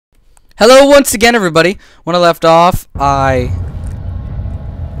Hello once again, everybody. When I left off, I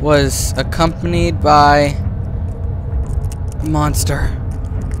was accompanied by a monster.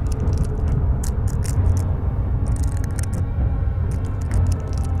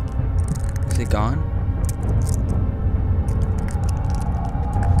 Is he gone?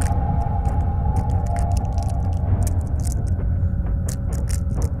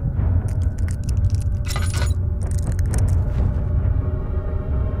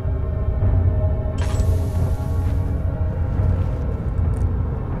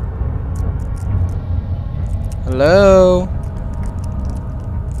 Hello?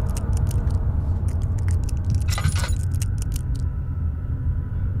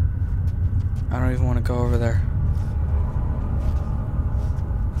 I don't even want to go over there.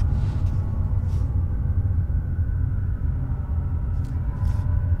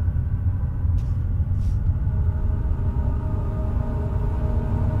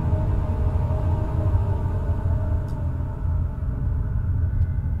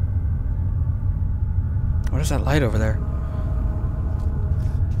 What is that light over there?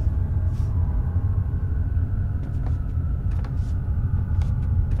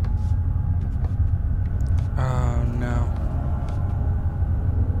 Oh no.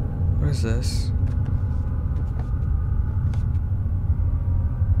 What is this?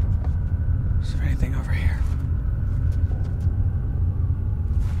 Is there anything over here?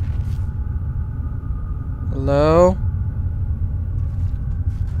 Hello?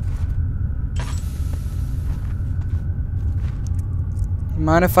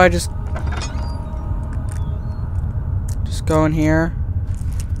 Mind if I just go in here?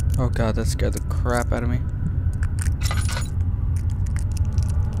 Oh god, that scared the crap out of me.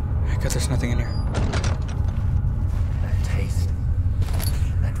 Thank God there's nothing in here. That taste,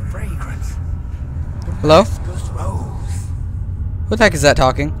 that fragrance. Hello? Damascus rose. Who the heck is that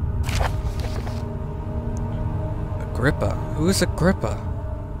talking? Agrippa. Who is Agrippa?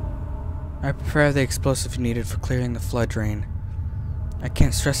 I prepare the explosive needed for clearing the flood drain. I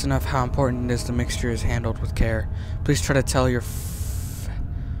can't stress enough how important it is the mixture is handled with care. Please try to tell your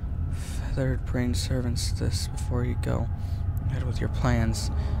feathered brain servants this before you go ahead with your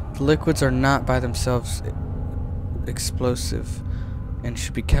plans. The liquids are not by themselves explosive and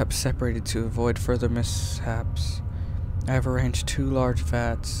should be kept separated to avoid further mishaps. I have arranged 2 large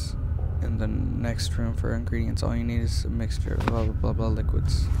vats in the next room for ingredients. All you need is a mixture of blah blah blah blah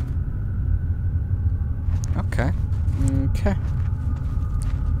liquids. Okay. Okay.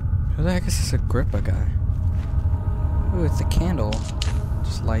 Who the heck is this Agrippa guy? Ooh, it's a candle.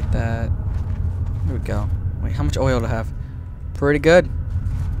 Just light that. There we go. Wait, how much oil do I have? Pretty good.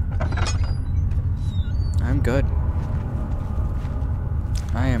 I'm good.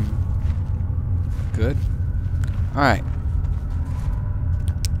 I am good. Alright.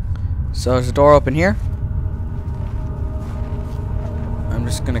 So there's a door open here. I'm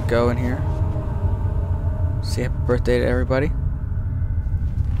just gonna go in here. Say happy birthday to everybody.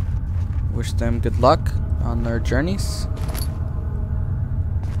 Wish them good luck on their journeys.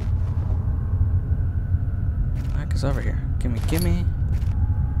 What the heck is over here? Gimme, gimme.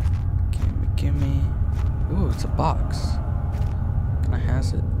 Gimme, gimme. Ooh, it's a box. Can I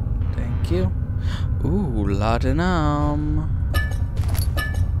has it? Thank you. Ooh, laudanum.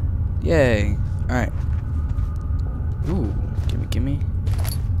 Yay. Alright. Ooh, gimme, gimme.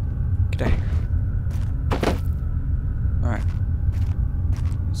 Get out of here. Alright.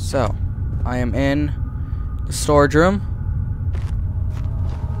 So. I am in the storage room.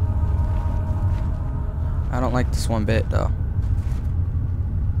 I don't like this one bit, though.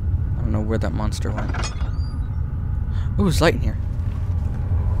 I don't know where that monster went. Ooh, there's light in here.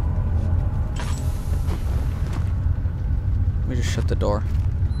 Let me just shut the door.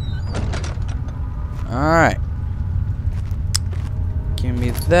 Alright. Give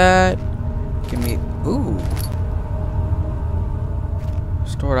me that. Give me... Ooh.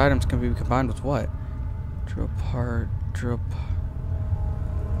 Stored items can be combined with what? Drill part,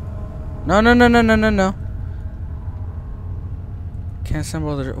 No. Can't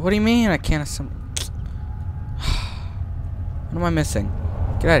assemble the... What do you mean I can't assemble... What am I missing?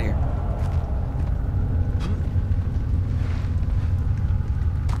 Get out of here.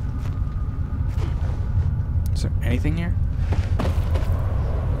 Is there anything here?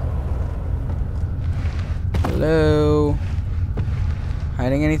 Hello?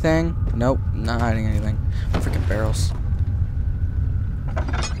 Hiding anything? Nope, not hiding anything. Freaking barrels.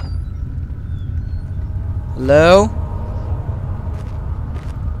 Hello?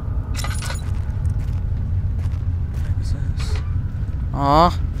 What is this?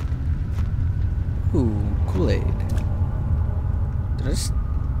 Aw. Ooh, Kool-Aid. Did I just...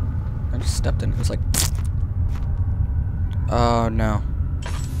 I just stepped in. It was like... Oh, no.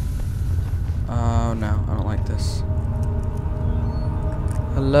 Oh, no. I don't like this.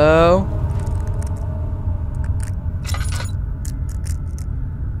 Hello?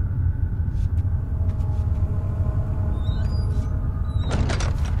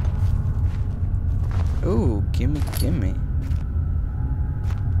 Ooh, gimme, gimme.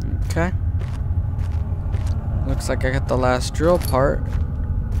 Okay. Looks like I got the last drill part.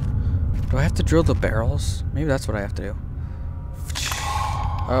 Do I have to drill the barrels? Maybe that's what I have to do.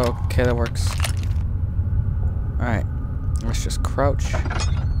 Oh, okay, that works. Alright. Let's just crouch.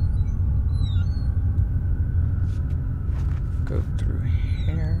 Go through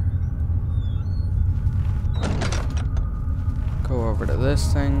here. Go over to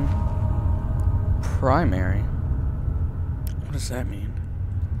this thing. Primary. What does that mean?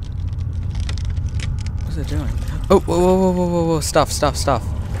 What's it doing? Oh, whoa, whoa, whoa, whoa, whoa, whoa. Stuff, stuff, stuff.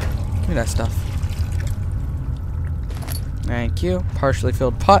 Give me that stuff. Thank you. Partially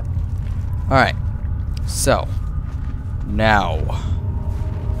filled pot. Alright. So. Now.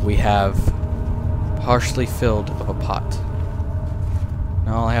 We have partially filled of a pot.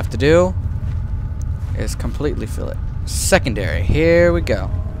 Now all I have to do is completely fill it. Secondary. Here we go.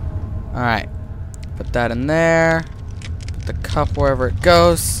 Alright. Put that in there. Put the cup wherever it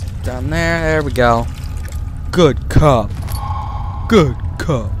goes. Down there. There we go. Good cup. Good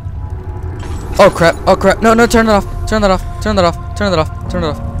cup. Oh crap. Oh crap. No, no, turn it off. Turn that off. Turn that off. Turn that off. Turn it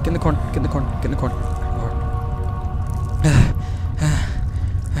off. Get in the corner. Get in the corner. Get in the corner.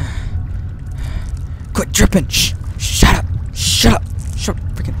 Quit dripping. Shh. Shut up. Shut up. Shut up.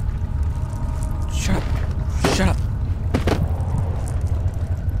 Freaking. Shut up. Shut up.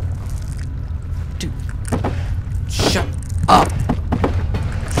 Dude. Shut up.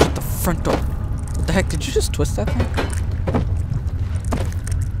 Shut the front door. What the heck? Did you just twist that thing?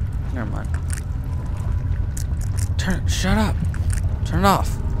 Never mind. Turn it. Shut up. Turn it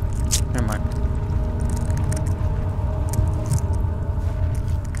off. Never mind.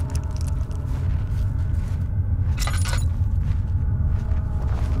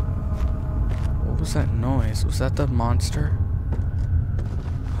 What was that noise? Was that the monster?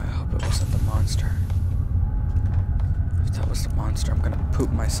 I hope it wasn't the monster. If that was the monster, I'm gonna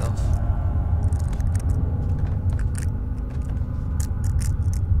poop myself.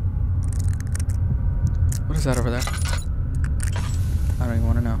 What is that over there? I don't even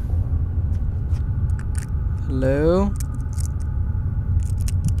want to know. Hello?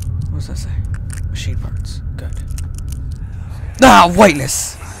 What does that say? Machine parts. Good. Ah,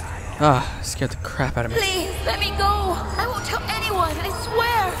 whiteness! Ah, scared the crap out of me. Please, let me go. I won't tell anyone, I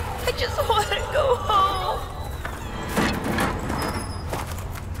swear. I just want to go home.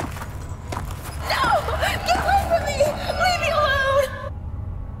 No! Get away from me! Leave me alone!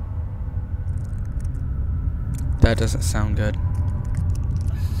 That doesn't sound good.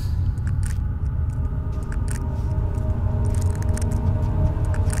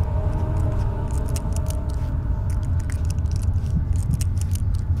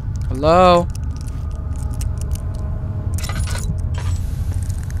 Hello?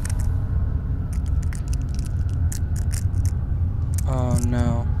 Oh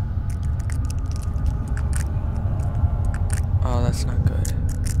no. Oh, that's not good.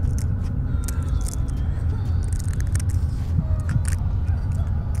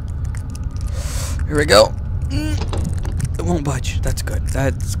 Here we go. It won't budge. That's good.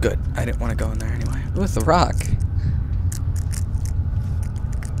 That's good. I didn't want to go in there anyway. With the rock.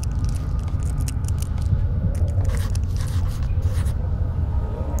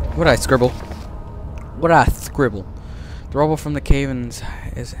 What'd I scribble? What'd I scribble? The rubble from the cave-ins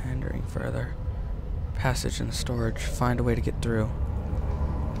is hindering further passage in the storage. Find a way to get through.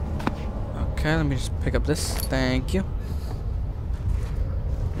 Okay, let me just pick up this. Thank you.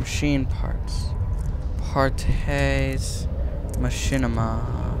 Machine parts. Partes. Machinima.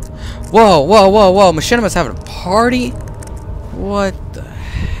 Whoa, whoa, whoa, whoa. Machinima's having a party? What the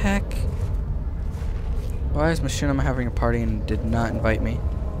heck? Why is Machinima having a party and did not invite me?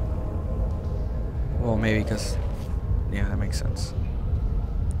 Well, maybe because... Yeah, that makes sense.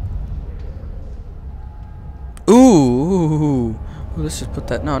 Ooh, ooh, ooh. Let's just put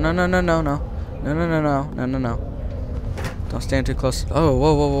that... No, no, no, no, no, no. No, no, no, no, no, no, no. Don't stand too close. Oh,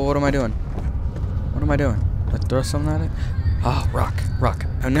 whoa, whoa, whoa, what am I doing? What am I doing? Let's throw something at it? Oh, rock, rock.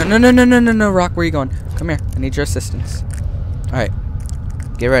 Oh, no, no, no, no, no, no, no, rock, where are you going? Come here, I need your assistance. Alright.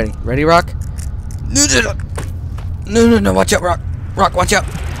 Get ready. Ready, rock? No, no, no. No, no, no, watch out, rock. Rock, watch out.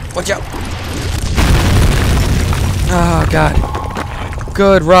 Watch out. Oh, God.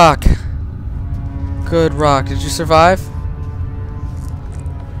 Good rock. Good rock. Did you survive?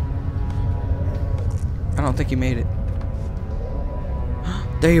 I don't think you made it.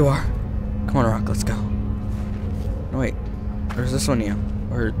 There you are. Come on, Rock, let's go. No, wait. Or is this one you?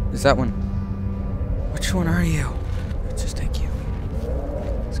 Or is that one? Which one are you? Let's just take you.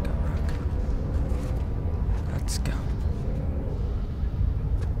 Let's go, Rock. Let's go.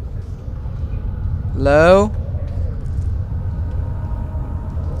 Hello?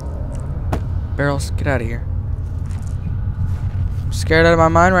 Barrels, get out of here. I'm scared out of my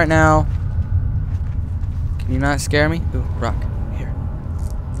mind right now. Can you not scare me? Ooh, Rock. Here.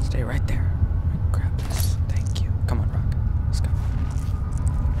 Stay right there. Grab this. Thank you. Come on, Rock. Let's go.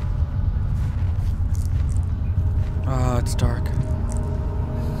 Oh, it's dark.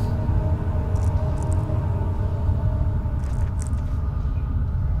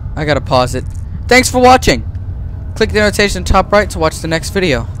 I gotta pause it. Thanks for watching! Click the notification top right to watch the next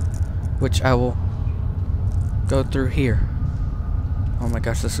video, which I will go through here. Oh my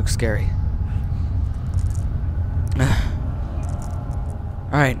gosh, this looks scary.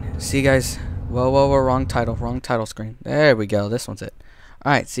 Alright, see you guys. Whoa, wrong title screen. There we go, this one's it.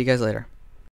 Alright, see you guys later.